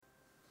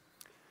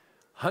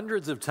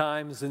Hundreds of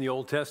times in the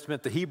Old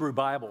Testament, the Hebrew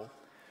Bible,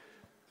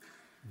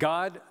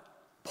 God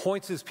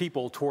points his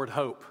people toward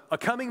hope. A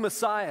coming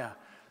Messiah,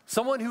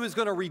 someone who is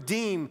going to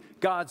redeem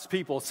God's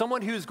people,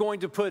 someone who is going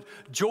to put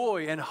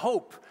joy and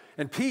hope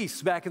and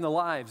peace back in the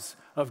lives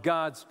of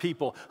God's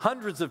people.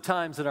 Hundreds of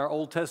times in our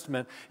Old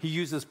Testament, he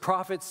uses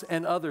prophets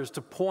and others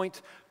to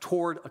point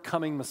toward a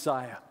coming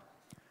Messiah.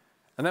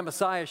 And that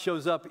Messiah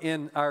shows up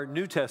in our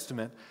New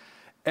Testament.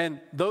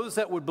 And those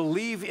that would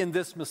believe in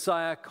this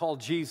Messiah called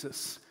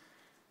Jesus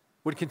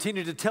would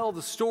continue to tell the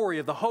story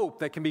of the hope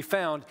that can be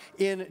found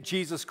in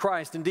Jesus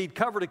Christ. Indeed,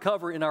 cover to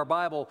cover in our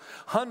Bible,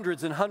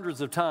 hundreds and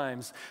hundreds of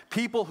times,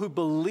 people who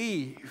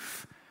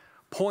believe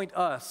point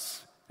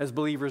us as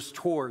believers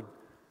toward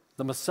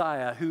the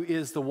Messiah, who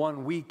is the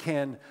one we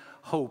can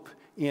hope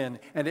in.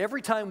 And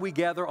every time we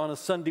gather on a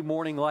Sunday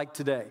morning like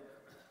today,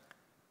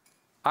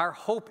 our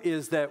hope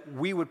is that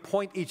we would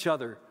point each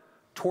other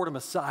toward a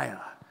Messiah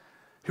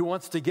who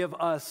wants to give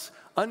us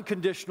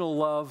unconditional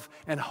love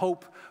and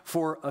hope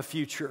for a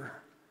future.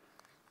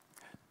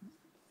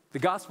 The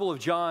Gospel of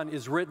John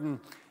is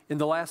written in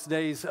the last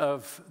days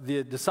of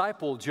the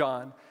disciple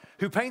John,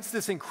 who paints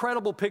this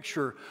incredible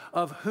picture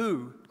of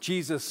who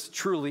Jesus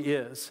truly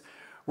is.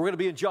 We're going to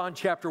be in John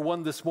chapter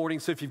 1 this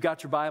morning, so if you've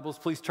got your Bibles,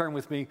 please turn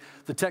with me.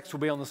 The text will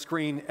be on the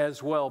screen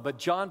as well. But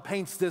John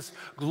paints this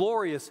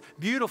glorious,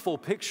 beautiful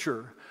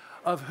picture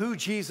of who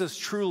Jesus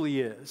truly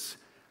is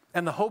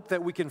and the hope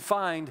that we can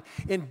find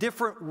in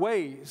different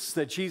ways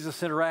that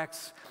Jesus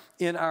interacts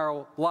in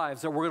our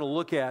lives that we're going to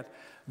look at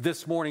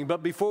this morning.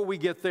 But before we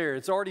get there,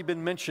 it's already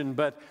been mentioned,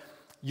 but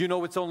you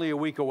know it's only a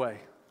week away.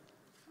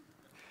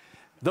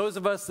 Those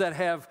of us that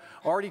have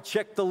already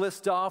checked the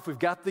list off, we've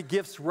got the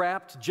gifts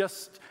wrapped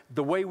just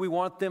the way we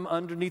want them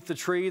underneath the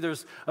tree.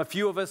 There's a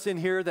few of us in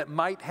here that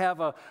might have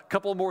a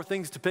couple more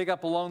things to pick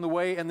up along the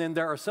way, and then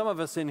there are some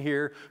of us in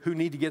here who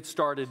need to get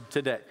started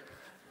today.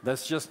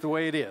 That's just the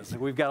way it is.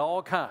 We've got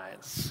all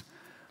kinds.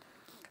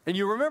 And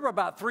you remember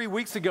about 3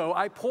 weeks ago,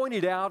 I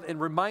pointed out and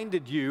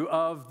reminded you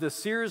of the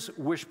Sears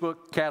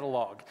Wishbook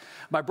catalog.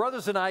 My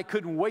brothers and I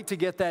couldn't wait to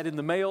get that in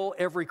the mail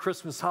every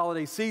Christmas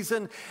holiday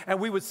season, and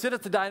we would sit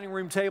at the dining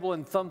room table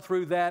and thumb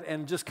through that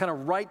and just kind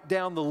of write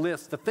down the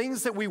list, the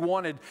things that we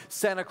wanted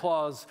Santa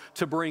Claus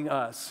to bring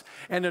us.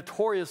 And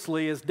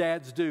notoriously, as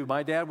dads do,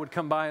 my dad would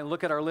come by and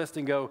look at our list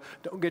and go,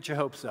 "Don't get your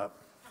hopes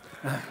up."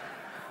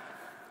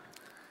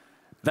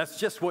 That's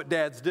just what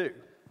dads do.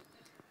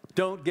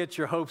 Don't get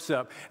your hopes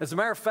up. As a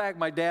matter of fact,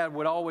 my dad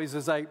would always,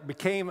 as I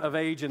became of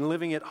age and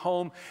living at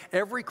home,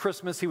 every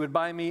Christmas he would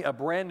buy me a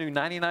brand new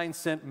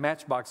 99-cent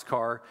Matchbox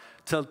car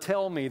to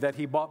tell me that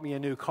he bought me a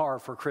new car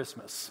for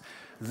Christmas.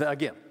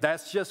 Again,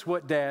 that's just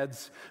what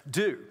dads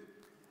do.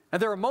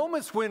 And there are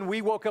moments when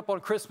we woke up on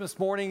Christmas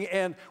morning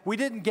and we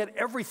didn't get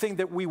everything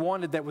that we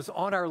wanted that was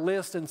on our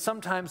list, and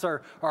sometimes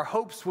our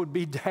hopes would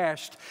be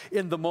dashed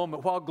in the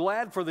moment. While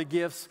glad for the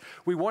gifts,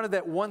 we wanted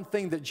that one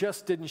thing that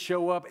just didn't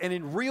show up. And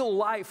in real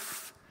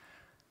life,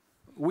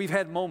 we've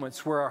had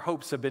moments where our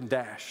hopes have been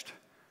dashed.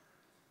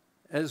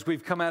 As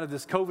we've come out of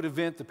this COVID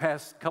event the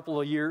past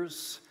couple of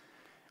years,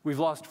 we've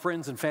lost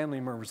friends and family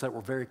members that were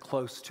very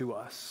close to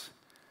us.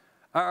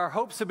 Our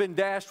hopes have been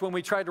dashed when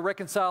we tried to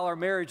reconcile our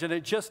marriage and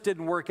it just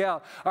didn't work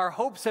out. Our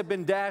hopes have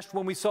been dashed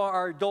when we saw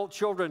our adult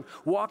children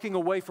walking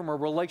away from a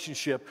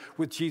relationship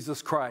with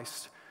Jesus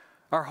Christ.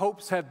 Our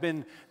hopes have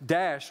been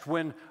dashed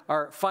when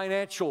our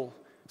financial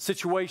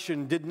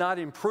situation did not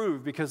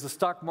improve because the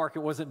stock market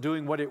wasn't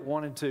doing what it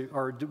wanted to,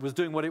 or was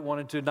doing what it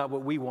wanted to, not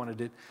what we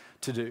wanted it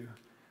to do.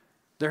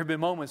 There have been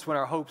moments when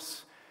our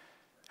hopes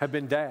have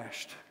been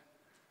dashed,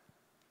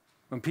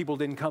 when people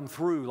didn't come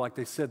through like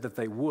they said that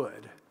they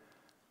would.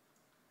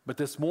 But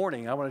this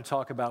morning, I want to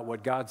talk about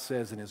what God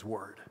says in His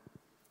Word.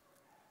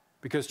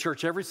 Because,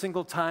 church, every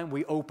single time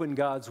we open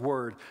God's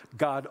Word,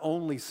 God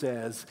only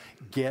says,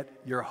 get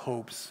your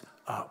hopes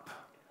up.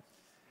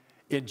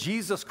 In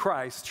Jesus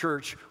Christ,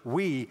 church,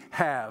 we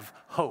have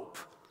hope.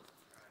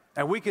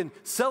 And we can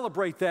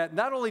celebrate that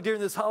not only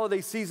during this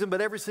holiday season,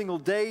 but every single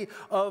day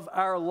of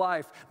our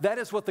life. That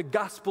is what the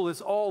gospel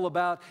is all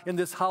about in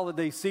this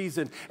holiday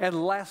season.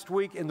 And last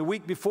week and the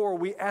week before,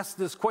 we asked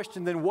this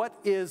question, then what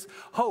is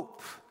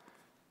hope?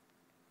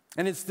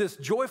 And it's this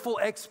joyful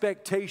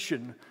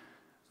expectation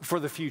for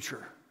the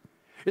future.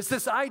 It's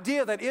this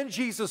idea that in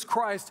Jesus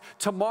Christ,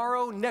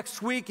 tomorrow,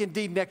 next week,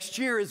 indeed next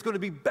year, is going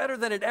to be better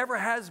than it ever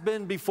has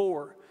been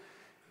before.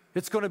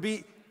 It's going to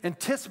be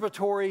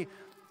anticipatory,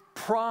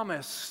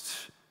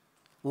 promised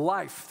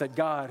life that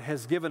God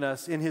has given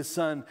us in His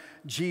Son,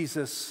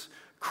 Jesus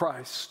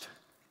Christ.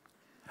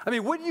 I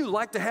mean, wouldn't you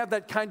like to have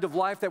that kind of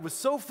life that was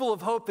so full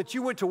of hope that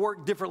you went to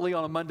work differently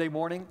on a Monday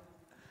morning?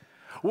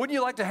 Wouldn't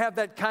you like to have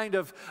that kind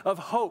of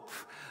hope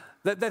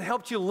that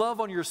helped you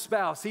love on your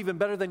spouse even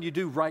better than you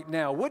do right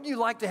now? Wouldn't you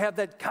like to have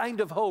that kind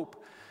of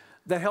hope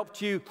that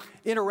helped you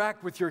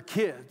interact with your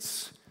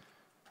kids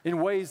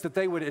in ways that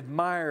they would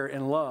admire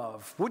and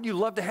love? Wouldn't you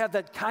love to have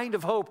that kind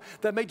of hope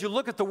that made you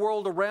look at the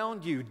world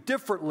around you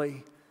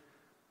differently,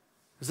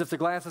 as if the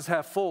glass is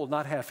half full,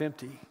 not half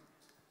empty?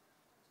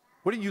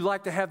 Wouldn't you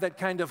like to have that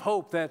kind of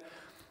hope that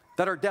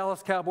that our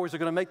Dallas Cowboys are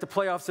going to make the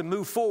playoffs and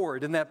move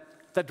forward in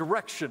that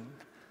direction.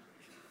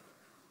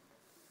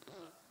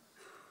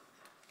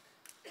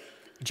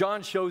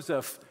 John shows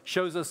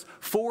us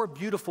 4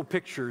 beautiful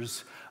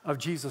pictures of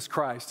Jesus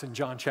Christ in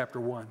John chapter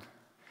 1.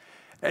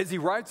 As he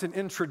writes and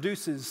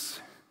introduces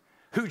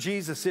who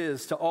Jesus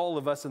is to all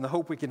of us and the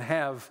hope we can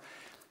have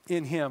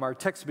in him, our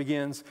text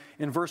begins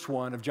in verse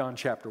 1 of John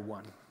chapter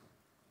 1.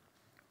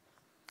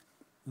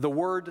 The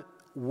word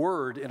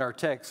in our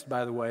text,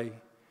 by the way,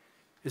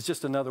 is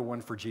just another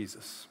one for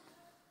Jesus.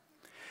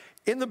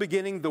 In the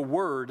beginning, the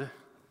Word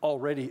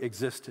already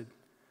existed.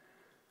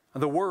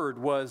 The Word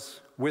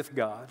was with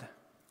God,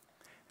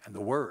 and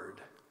the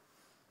Word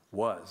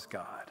was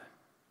God.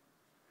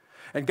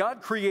 And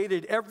God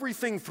created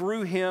everything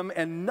through him,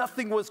 and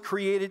nothing was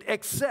created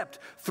except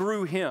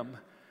through him.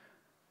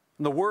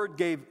 And the Word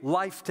gave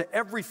life to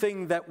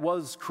everything that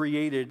was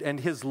created, and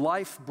his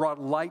life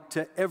brought light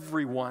to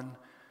everyone.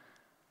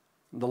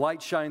 The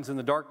light shines in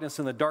the darkness,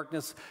 and the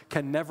darkness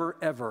can never,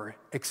 ever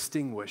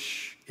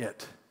extinguish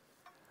it.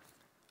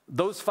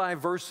 Those 5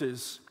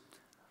 verses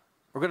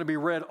are going to be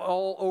read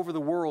all over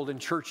the world in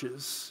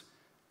churches,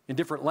 in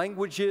different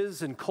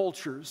languages and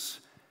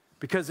cultures,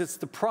 because it's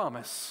the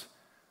promise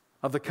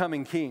of the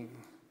coming King,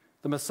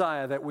 the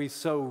Messiah that we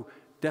so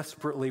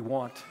desperately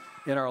want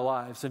in our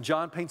lives. And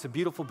John paints a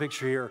beautiful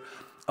picture here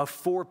of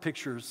 4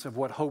 pictures of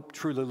what hope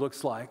truly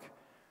looks like.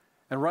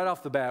 And right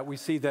off the bat, we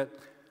see that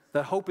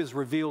hope is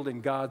revealed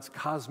in God's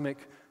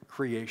cosmic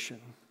creation.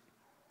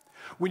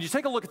 When you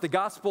take a look at the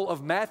Gospel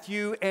of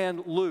Matthew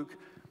and Luke,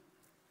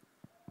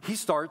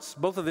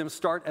 both of them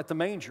start at the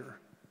manger,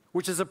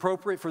 which is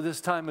appropriate for this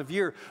time of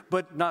year,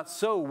 but not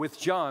so with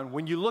John.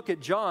 When you look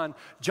at John,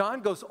 John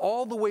goes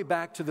all the way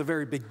back to the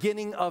very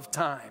beginning of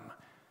time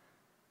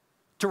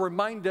to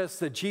remind us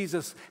that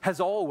Jesus has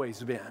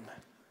always been.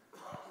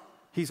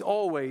 He's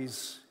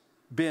always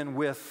been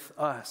with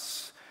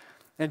us.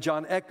 And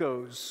John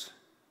echoes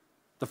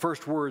the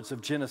first words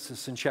of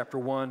Genesis in chapter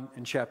 1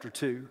 and chapter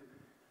 2.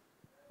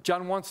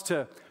 John wants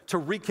to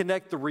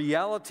reconnect the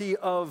reality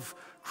of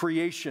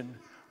creation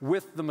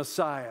with the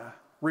Messiah,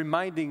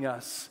 reminding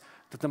us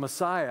that the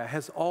Messiah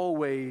has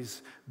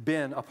always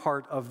been a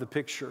part of the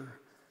picture.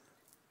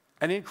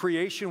 And in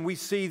creation, we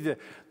see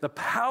the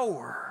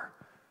power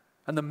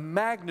and the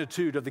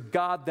magnitude of the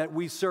God that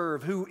we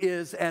serve, who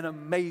is an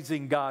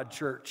amazing God,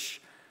 church.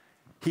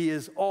 He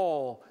is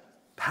all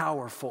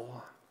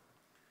powerful.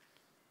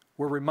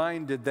 We're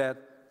reminded that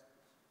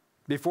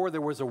before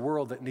there was a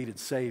world that needed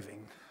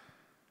saving,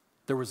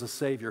 there was a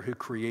Savior who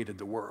created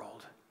the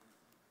world.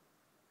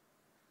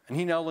 And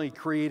he not only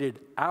created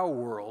our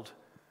world,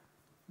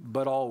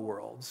 but all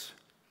worlds.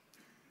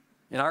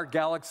 In our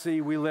galaxy,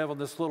 we live on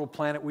this little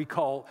planet we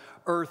call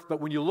Earth, but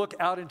when you look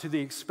out into the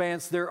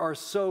expanse, there are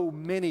so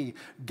many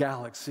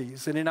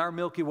galaxies. And in our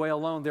Milky Way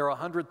alone, there are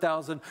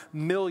 100,000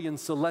 million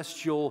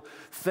celestial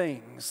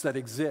things that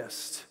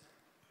exist.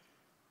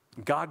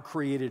 God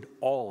created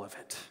all of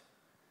it.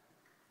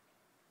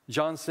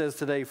 John says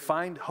today,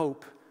 find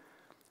hope,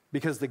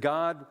 because the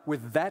God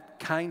with that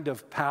kind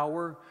of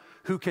power,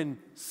 who can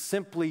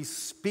simply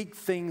speak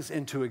things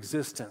into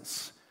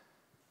existence,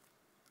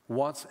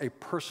 wants a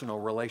personal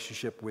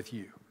relationship with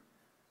you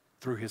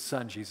through his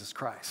Son, Jesus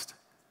Christ,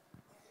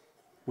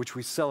 which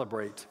we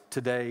celebrate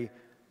today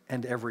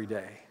and every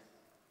day.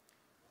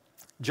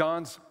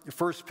 John's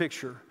first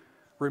picture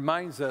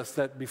reminds us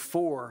that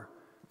before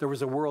there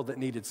was a world that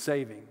needed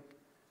saving,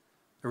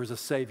 there was a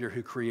Savior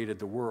who created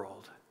the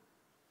world.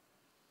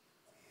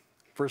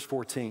 Verse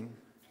 14,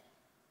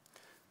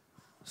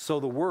 so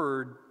the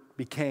Word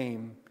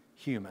became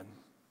human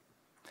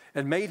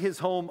and made his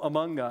home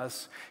among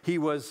us. He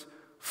was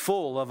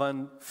full of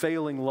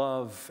unfailing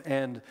love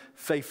and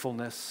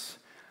faithfulness.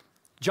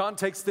 John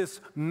takes this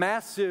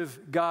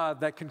massive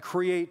God that can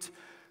create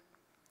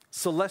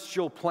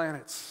celestial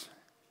planets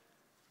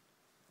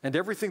and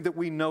everything that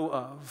we know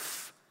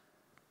of,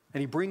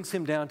 and he brings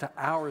him down to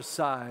our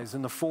size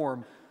in the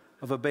form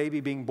of a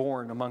baby being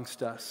born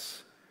amongst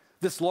us.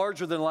 This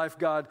larger-than-life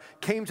God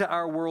came to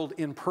our world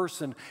in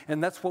person,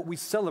 and that's what we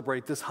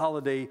celebrate this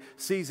holiday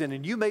season.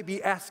 And you may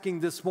be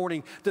asking this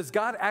morning, does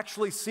God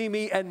actually see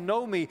me and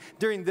know me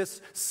during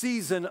this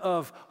season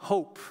of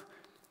hope?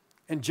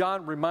 And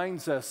John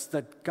reminds us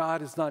that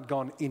God has not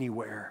gone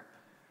anywhere.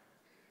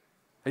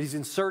 That he's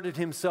inserted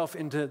himself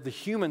into the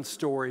human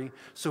story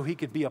so he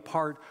could be a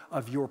part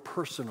of your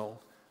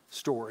personal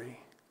story.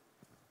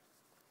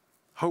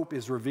 Hope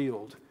is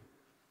revealed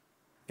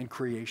in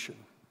creation.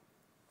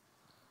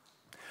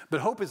 But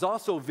hope is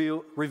also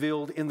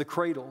revealed in the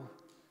cradle.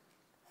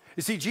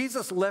 You see,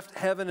 Jesus left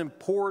heaven and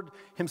poured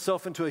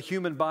himself into a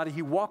human body.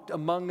 He walked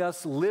among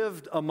us,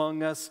 lived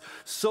among us,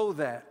 so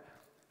that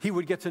he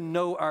would get to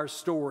know our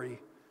story,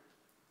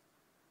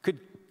 could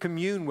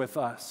commune with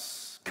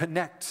us,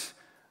 connect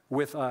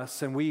with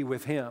us, and we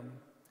with him.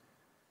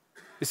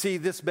 You see,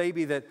 this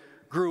baby that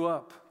grew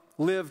up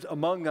lived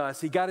among us.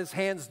 He got his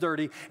hands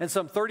dirty, and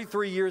some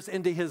 33 years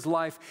into his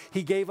life,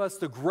 he gave us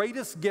the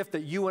greatest gift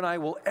that you and I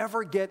will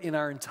ever get in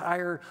our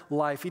entire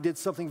life. He did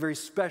something very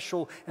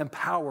special and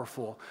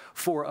powerful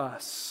for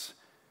us.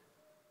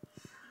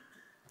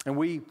 And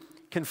we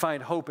can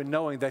find hope in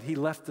knowing that he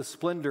left the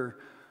splendor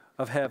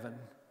of heaven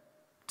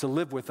to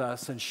live with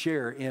us and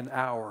share in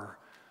our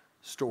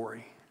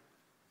story.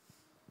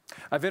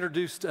 I've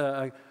introduced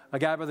a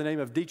guy by the name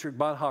of Dietrich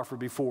Bonhoeffer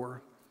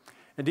before.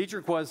 And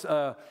Dietrich was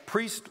a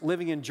priest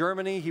living in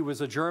Germany. He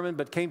was a German,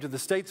 but came to the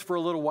States for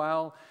a little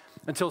while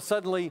until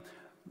suddenly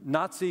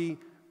Nazi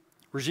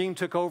regime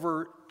took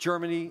over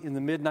Germany in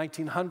the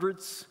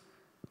mid-1900s.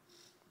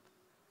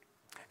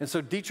 And so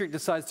Dietrich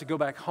decides to go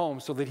back home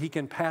so that he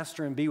can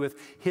pastor and be with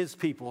his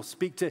people,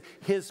 speak to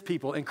his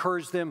people,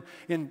 encourage them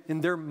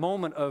in their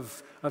moment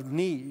of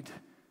need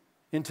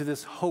into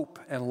this hope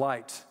and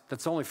light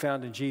that's only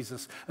found in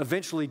Jesus.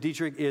 Eventually,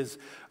 Dietrich is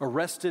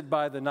arrested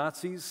by the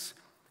Nazis.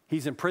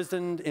 He's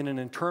imprisoned in an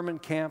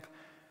internment camp.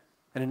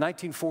 And in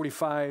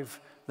 1945,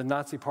 the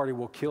Nazi Party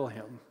will kill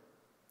him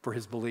for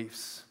his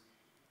beliefs.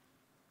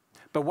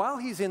 But while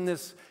he's in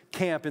this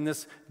camp, in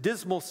this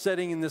dismal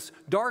setting, in this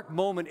dark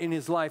moment in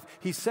his life,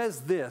 he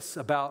says this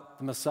about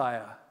the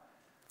Messiah: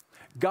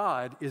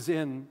 God is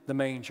in the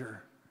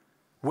manger.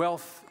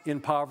 Wealth in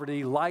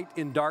poverty, light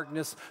in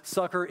darkness,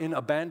 succor in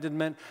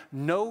abandonment.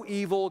 No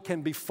evil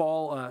can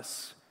befall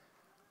us.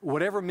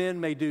 Whatever men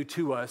may do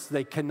to us,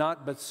 they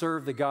cannot but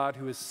serve the God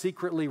who is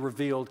secretly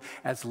revealed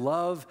as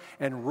love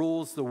and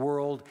rules the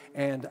world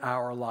and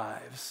our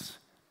lives.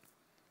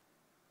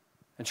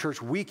 And church,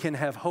 we can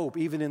have hope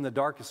even in the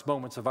darkest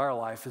moments of our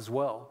life as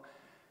well,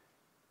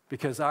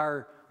 because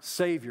our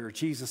Savior,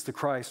 Jesus the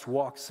Christ,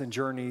 walks and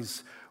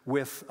journeys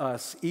with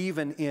us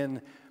even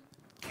in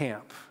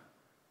camp.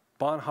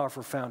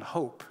 Bonhoeffer found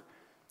hope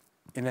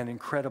in an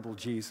incredible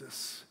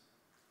Jesus.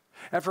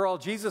 After all,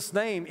 Jesus'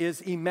 name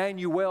is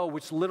Emmanuel,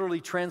 which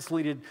literally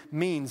translated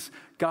means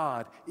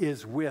God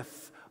is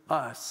with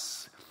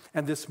us.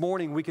 And this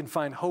morning we can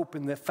find hope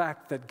in the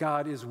fact that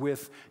God is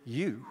with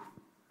you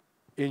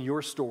in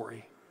your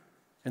story,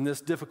 in this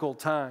difficult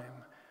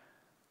time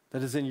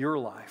that is in your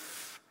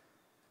life.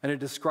 And it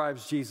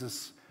describes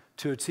Jesus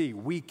to a T.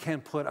 We can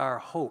put our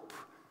hope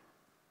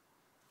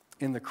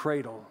in the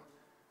cradle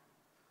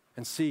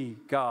and see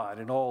God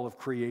in all of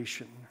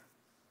creation.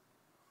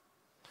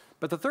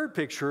 But the third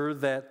picture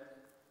that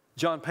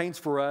John paints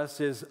for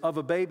us is of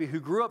a baby who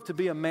grew up to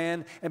be a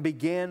man and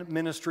began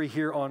ministry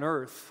here on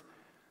earth.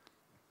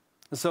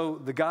 And so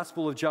the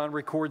Gospel of John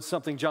records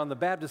something John the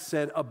Baptist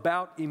said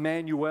about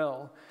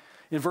Emmanuel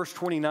in verse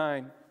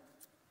 29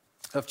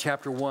 of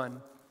chapter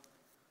 1.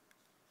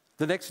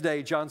 The next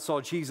day, John saw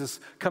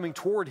Jesus coming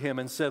toward him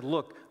and said,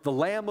 "Look, the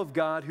Lamb of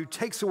God who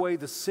takes away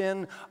the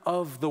sin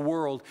of the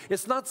world."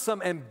 It's not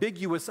some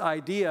ambiguous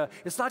idea.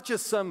 It's not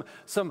just some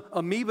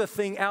amoeba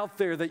thing out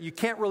there that you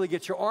can't really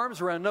get your arms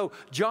around. No,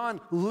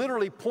 John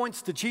literally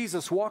points to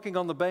Jesus walking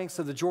on the banks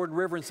of the Jordan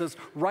River and says,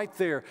 right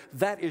there,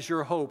 that is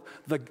your hope.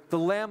 The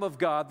Lamb of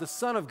God, the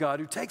Son of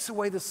God who takes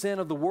away the sin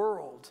of the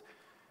world.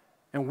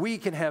 And we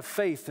can have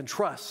faith and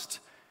trust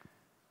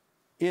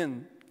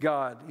in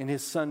God, in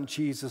his Son,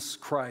 Jesus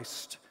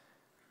Christ.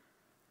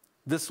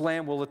 This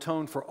Lamb will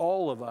atone for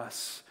all of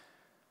us,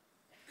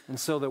 and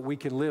so that we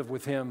can live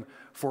with him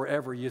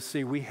forever. You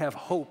see, we have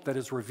hope that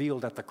is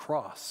revealed at the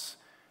cross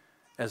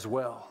as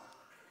well.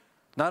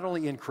 Not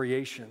only in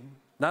creation,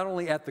 not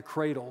only at the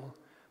cradle,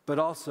 but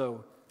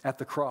also at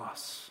the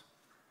cross.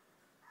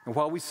 And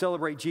while we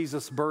celebrate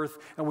Jesus' birth,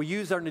 and we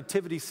use our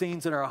nativity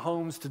scenes in our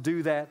homes to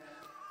do that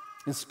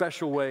in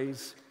special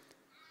ways,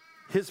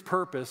 his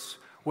purpose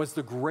was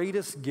the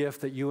greatest gift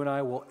that you and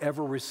I will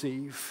ever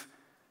receive,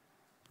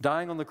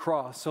 dying on the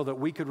cross so that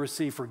we could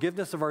receive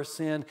forgiveness of our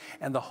sin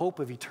and the hope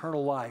of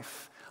eternal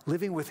life,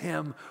 living with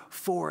him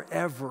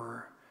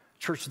forever.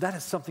 Church, that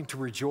is something to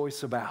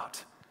rejoice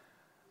about.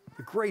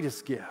 The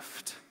greatest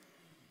gift.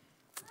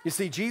 You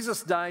see,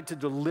 Jesus died to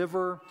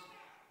deliver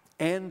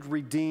and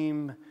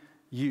redeem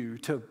you,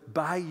 to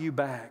buy you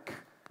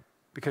back,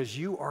 because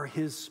you are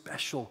his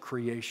special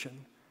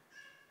creation.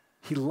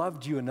 He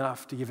loved you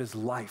enough to give his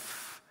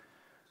life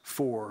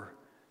for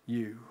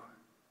you.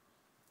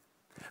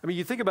 I mean,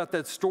 you think about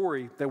that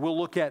story that we'll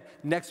look at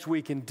next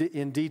week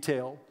in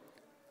detail.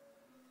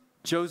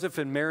 Joseph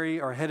and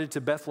Mary are headed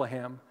to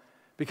Bethlehem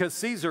because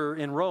Caesar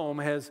in Rome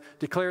has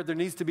declared there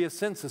needs to be a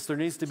census, there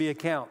needs to be a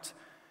count.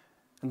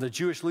 And the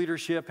Jewish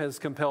leadership has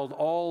compelled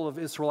all of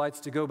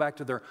Israelites to go back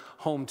to their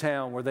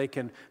hometown where they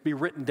can be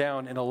written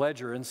down in a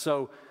ledger. And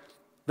so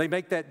they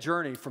make that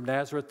journey from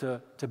Nazareth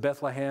to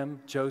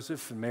Bethlehem,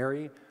 Joseph and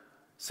Mary,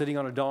 sitting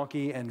on a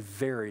donkey and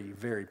very,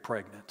 very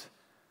pregnant.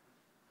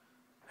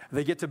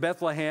 They get to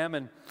Bethlehem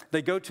and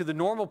they go to the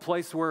normal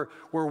place where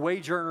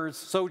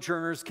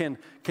sojourners can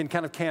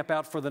kind of camp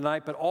out for the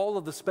night, but all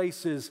of the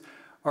spaces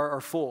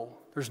are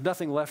full. There's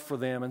nothing left for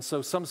them. And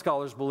so some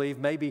scholars believe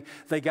maybe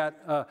they got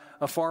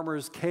a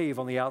farmer's cave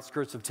on the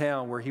outskirts of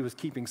town where he was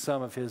keeping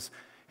some of his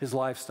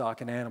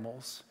livestock and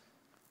animals.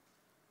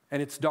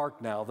 And it's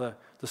dark now.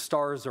 The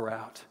stars are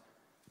out.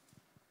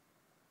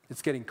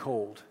 It's getting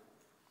cold.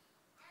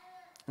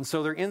 And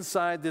so they're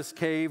inside this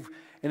cave,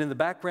 and in the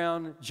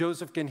background,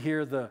 Joseph can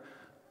hear the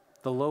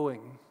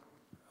lowing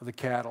of the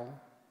cattle,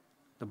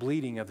 the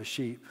bleating of the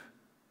sheep,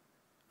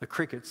 the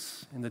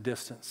crickets in the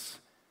distance.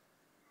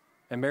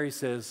 And Mary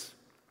says,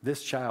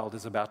 this child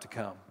is about to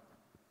come.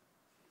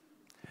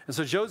 And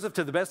so Joseph,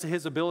 to the best of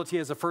his ability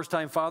as a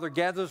first-time father,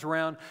 gathers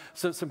around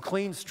some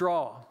clean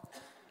straw,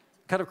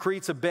 kind of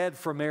creates a bed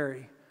for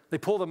Mary. They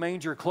pull the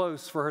manger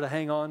close for her to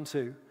hang on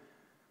to.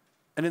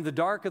 And in the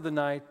dark of the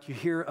night, you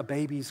hear a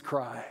baby's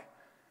cry.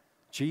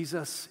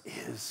 Jesus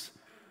is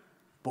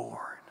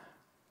born.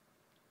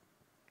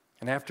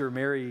 And after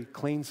Mary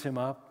cleans him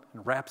up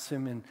and wraps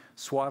him in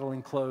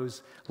swaddling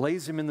clothes,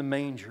 lays him in the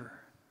manger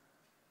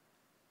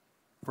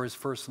for his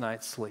first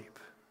night's sleep.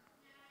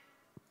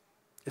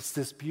 It's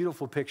this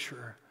beautiful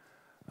picture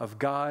of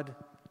God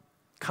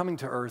coming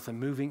to earth and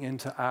moving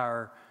into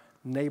our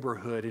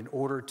neighborhood in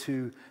order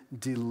to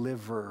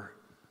deliver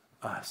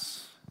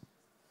us.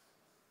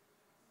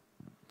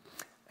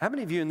 How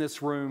many of you in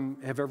this room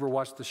have ever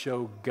watched the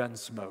show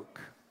Gunsmoke?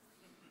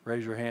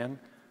 Raise your hand.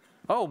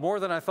 Oh, more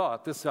than I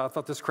thought. I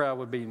thought this crowd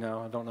would be, no,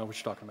 I don't know what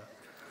you're talking about.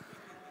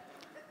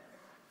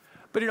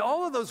 But in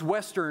all of those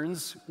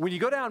Westerns, when you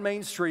go down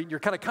Main Street, you're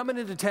kind of coming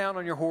into town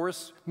on your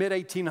horse,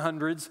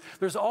 mid-1800s,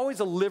 there's always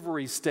a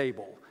livery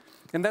stable.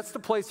 And that's the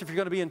place, if you're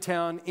going to be in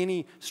town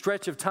any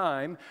stretch of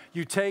time,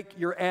 you take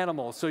your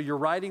animal. So you're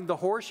riding the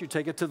horse, you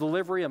take it to the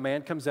livery, a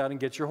man comes out and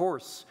gets your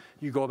horse.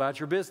 You go about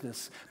your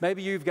business.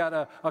 Maybe you've got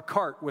a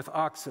cart with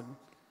oxen.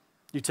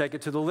 You take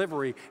it to the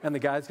livery, and the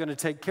guy's going to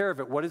take care of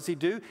it. What does he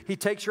do? He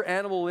takes your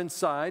animal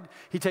inside.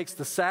 He takes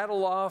the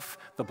saddle off,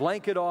 the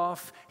blanket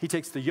off. He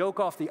takes the yoke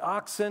off the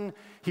oxen.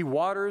 He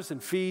waters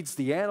and feeds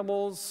the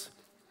animals.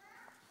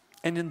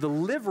 And in the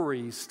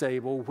livery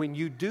stable, when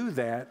you do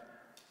that,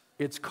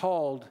 it's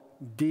called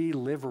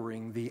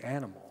delivering the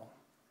animal,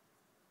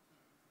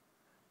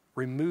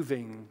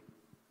 removing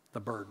the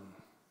burden.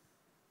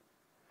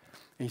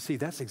 And you see,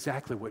 that's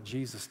exactly what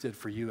Jesus did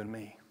for you and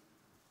me.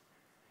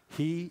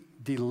 He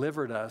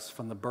delivered us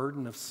from the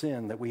burden of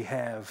sin that we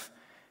have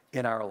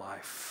in our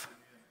life.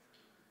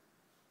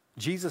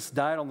 Jesus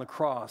died on the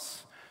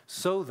cross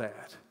so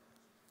that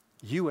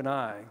you and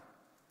I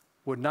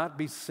would not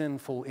be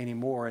sinful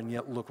anymore and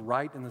yet look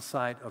right in the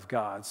sight of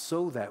God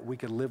so that we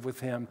could live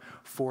with him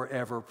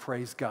forever.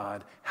 Praise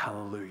God.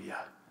 Hallelujah.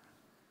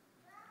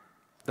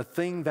 The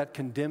thing that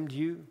condemned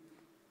you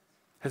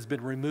has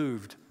been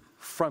removed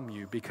from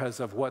you because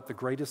of what the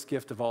greatest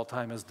gift of all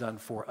time has done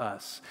for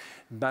us.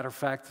 Matter of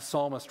fact, the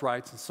psalmist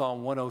writes in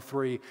Psalm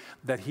 103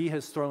 that he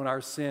has thrown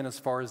our sin as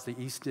far as the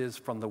east is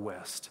from the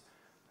west.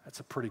 That's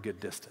a pretty good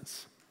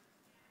distance.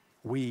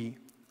 We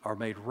are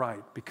made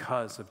right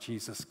because of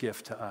Jesus'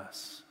 gift to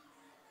us.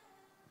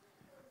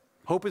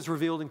 Hope is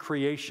revealed in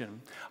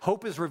creation.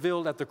 Hope is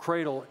revealed at the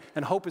cradle,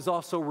 and hope is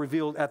also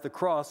revealed at the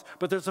cross.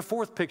 But there's a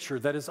fourth picture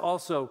that is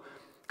also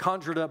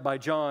conjured up by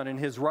John in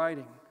his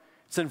writing.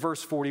 It's in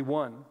verse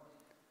 41.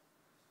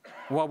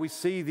 While we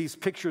see these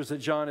pictures that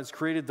John has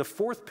created, the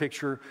fourth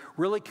picture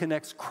really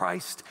connects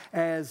Christ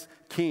as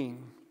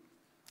King.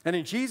 And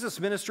in Jesus'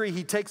 ministry,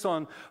 he takes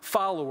on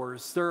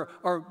followers. There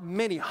are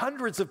many,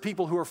 hundreds of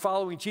people who are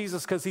following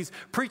Jesus because he's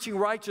preaching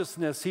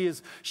righteousness. He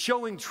is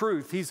showing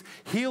truth. He's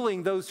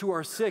healing those who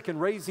are sick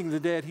and raising the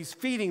dead. He's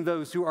feeding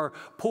those who are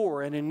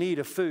poor and in need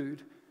of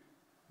food.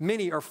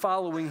 Many are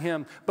following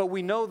him, but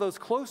we know those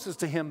closest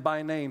to him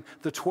by name,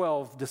 the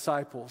 12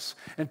 disciples.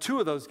 And two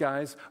of those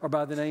guys are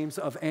by the names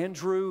of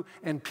Andrew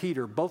and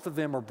Peter. Both of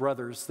them are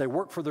brothers. They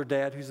work for their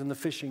dad, who's in the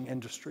fishing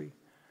industry.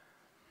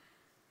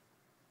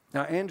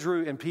 Now,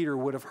 Andrew and Peter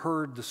would have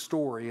heard the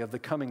story of the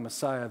coming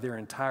Messiah their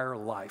entire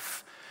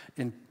life.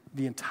 And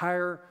the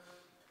entire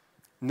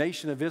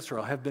nation of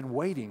Israel have been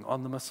waiting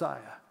on the Messiah.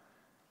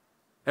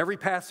 Every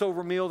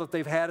Passover meal that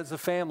they've had as a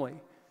family,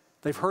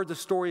 they've heard the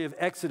story of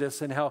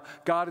Exodus and how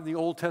God in the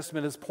Old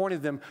Testament has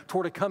pointed them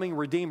toward a coming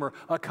Redeemer,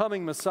 a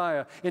coming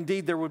Messiah.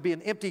 Indeed, there would be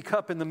an empty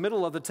cup in the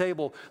middle of the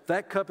table.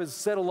 That cup is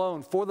set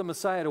alone for the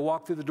Messiah to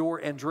walk through the door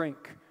and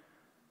drink.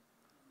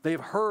 They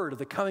have heard of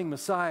the coming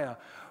Messiah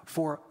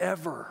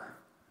forever.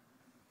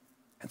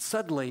 And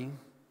suddenly,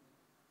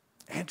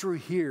 Andrew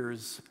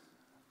hears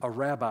a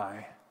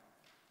rabbi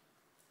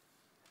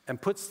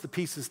and puts the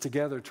pieces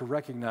together to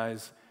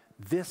recognize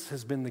this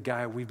has been the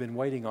guy we've been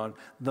waiting on,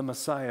 the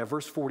Messiah.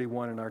 Verse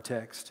 41 in our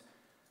text.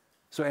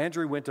 So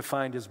Andrew went to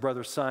find his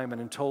brother Simon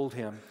and told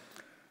him,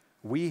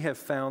 "We have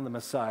found the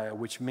Messiah,"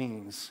 which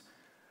means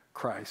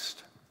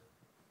Christ.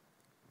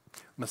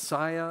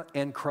 Messiah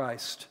and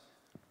Christ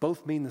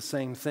both mean the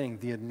same thing,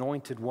 the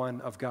anointed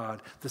one of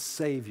God, the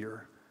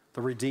Savior,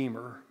 the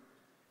Redeemer.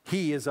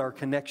 He is our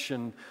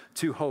connection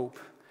to hope.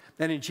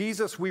 And in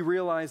Jesus, we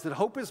realize that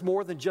hope is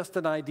more than just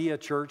an idea,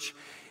 church.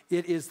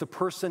 It is the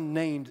person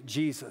named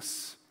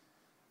Jesus.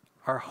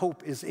 Our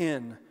hope is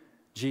in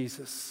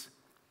Jesus.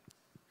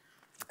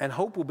 And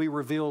hope will be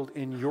revealed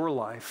in your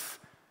life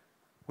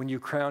when you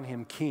crown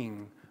him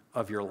King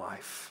of your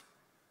life.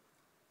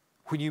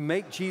 When you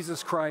make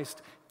Jesus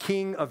Christ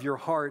King of your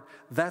heart,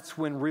 that's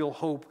when real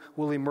hope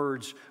will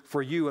emerge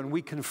for you. And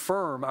we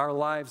confirm our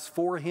lives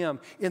for Him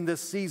in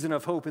this season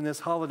of hope, in this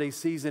holiday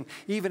season,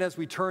 even as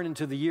we turn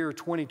into the year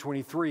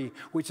 2023,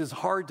 which is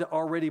hard to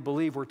already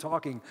believe we're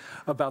talking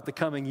about the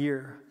coming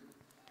year.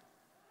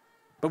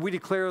 But we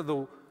declare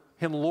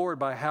Him Lord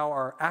by how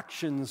our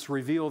actions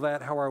reveal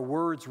that, how our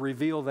words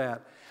reveal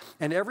that.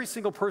 And every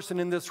single person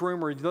in this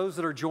room or those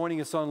that are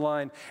joining us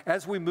online,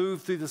 as we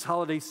move through this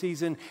holiday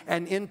season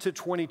and into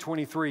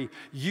 2023,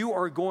 you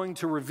are going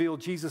to reveal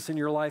Jesus in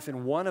your life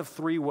in one of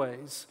three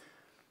ways.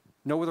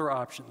 No other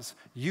options.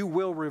 You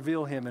will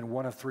reveal Him in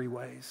one of three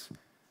ways.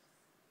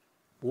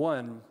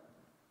 One,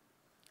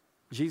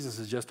 Jesus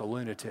is just a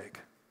lunatic.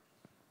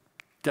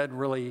 Doesn't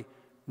really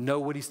know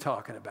what He's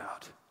talking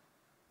about.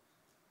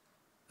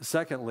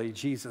 Secondly,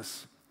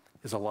 Jesus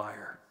is a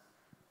liar.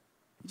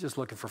 He's just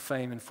looking for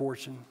fame and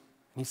fortune.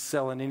 And he's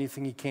selling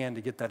anything he can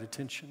to get that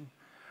attention.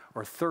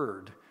 Or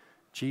third,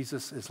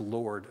 Jesus is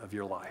Lord of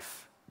your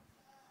life.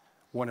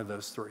 One of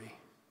those three.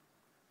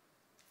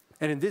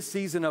 And in this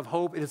season of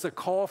hope, it is a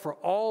call for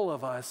all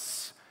of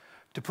us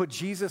to put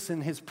Jesus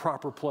in His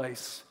proper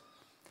place.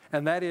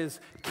 And that is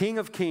King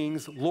of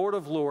Kings, Lord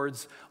of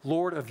Lords,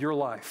 Lord of your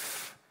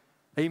life.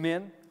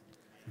 Amen?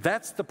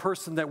 That's the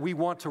person that we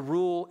want to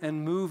rule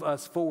and move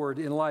us forward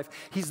in life.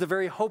 He's the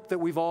very hope that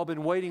we've all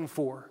been waiting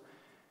for.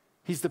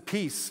 He's the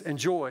peace and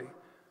joy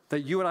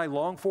that you and I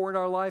long for in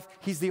our life.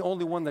 He's the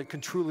only one that can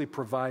truly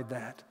provide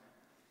that.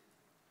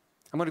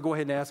 I'm going to go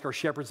ahead and ask our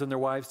shepherds and their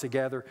wives to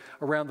gather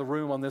around the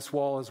room on this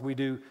wall as we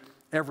do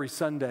every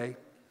Sunday.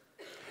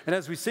 And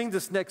as we sing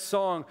this next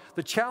song,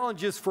 the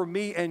challenge is for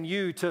me and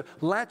you to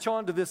latch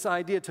on to this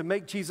idea to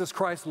make Jesus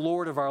Christ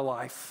Lord of our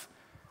life.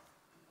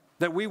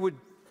 That we would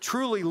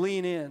truly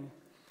lean in.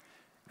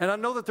 And I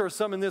know that there are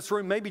some in this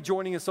room, maybe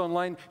joining us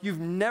online,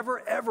 you've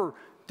never ever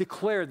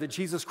declared that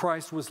Jesus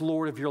Christ was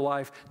Lord of your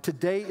life.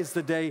 Today is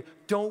the day.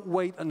 Don't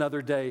wait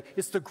another day.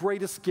 It's the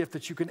greatest gift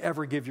that you can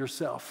ever give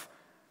yourself.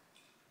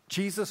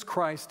 Jesus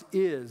Christ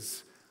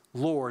is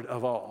Lord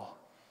of all.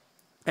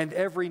 And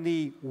every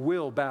knee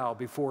will bow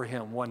before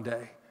Him one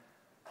day.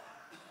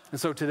 And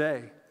so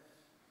today,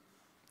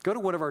 go to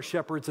one of our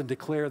shepherds and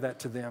declare that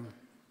to them.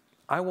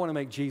 I want to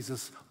make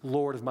Jesus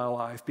Lord of my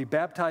life. Be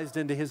baptized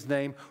into His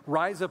name.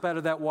 Rise up out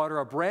of that water,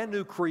 a brand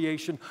new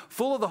creation,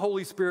 full of the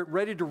Holy Spirit,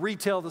 ready to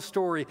retell the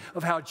story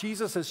of how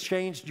Jesus has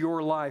changed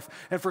your life.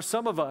 And for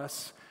some of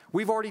us,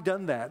 we've already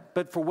done that.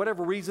 But for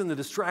whatever reason, the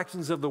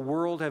distractions of the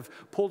world have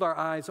pulled our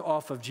eyes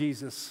off of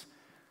Jesus.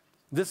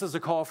 This is a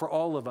call for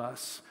all of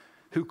us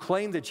who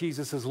claim that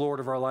Jesus is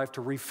Lord of our life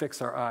to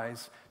refix our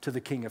eyes to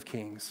the King of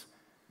Kings,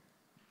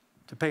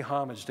 to pay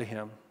homage to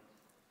Him,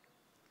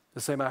 to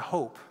say, my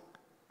hope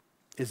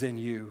is in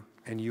you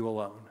and you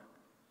alone.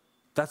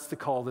 That's the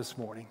call this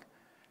morning.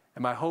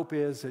 And my hope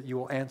is that you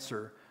will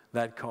answer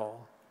that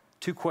call.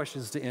 Two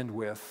questions to end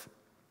with.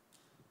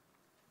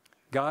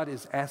 God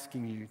is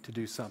asking you to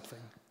do something.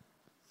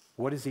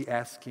 What is He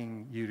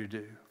asking you to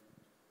do?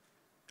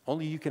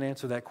 Only you can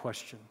answer that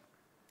question.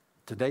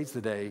 Today's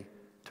the day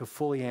to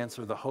fully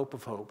answer the hope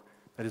of hope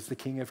that is the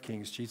King of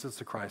Kings, Jesus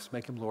the Christ.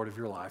 Make Him Lord of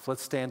your life.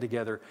 Let's stand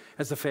together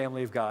as the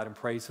family of God and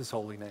praise His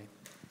holy name.